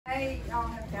Y'all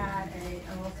have got a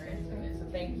HOSA instrument, so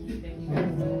thank you guys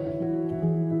so much.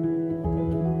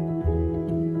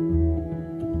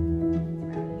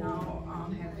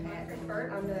 Y'all have had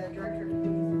Bert, I'm the director of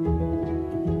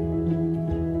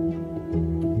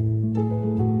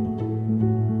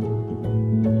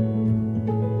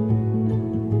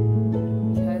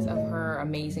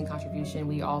amazing contribution.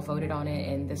 We all voted on it,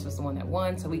 and this was the one that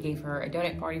won, so we gave her a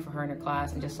donut party for her and her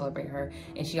class and just celebrate her.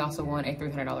 And she also won a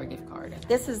 $300 gift card.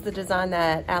 This is the design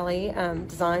that Aly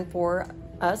designed for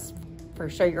us for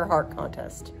Show Your Heart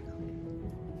contest.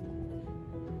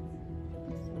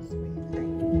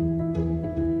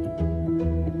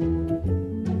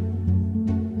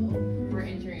 We're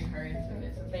entering her into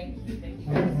this, so thank you guys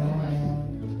so much.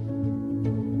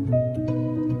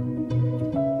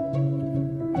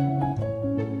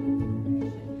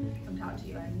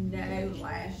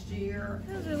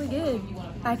 It was really good,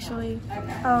 actually.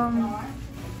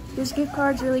 This gift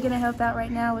card's really going to help out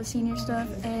right now with senior stuff,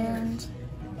 and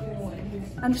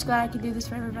I'm just glad I could do this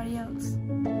for everybody else.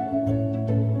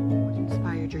 What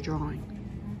inspired your drawing?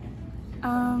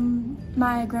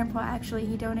 My grandpa, actually,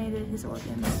 he donated his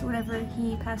organs whenever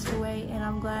he passed away, and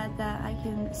I'm glad that I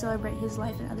can celebrate his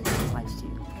life and other people's lives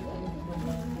too.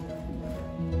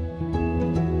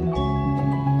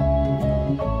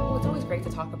 Great to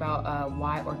talk about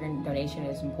why organ donation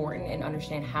is important and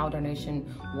understand how donation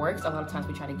works. A lot of times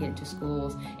we try to get into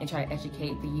schools and try to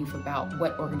educate the youth about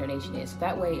what organ donation is. So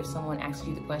that way, if someone asks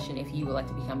you the question if you would like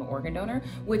to become an organ donor,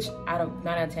 which out of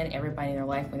 9 out of 10, everybody in their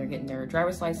life, when they're getting their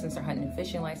driver's license or hunting and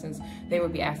fishing license, they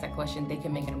would be asked that question, they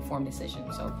can make an informed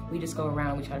decision. So we just go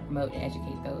around, we try to promote and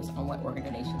educate those on what organ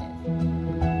donation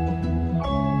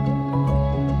is.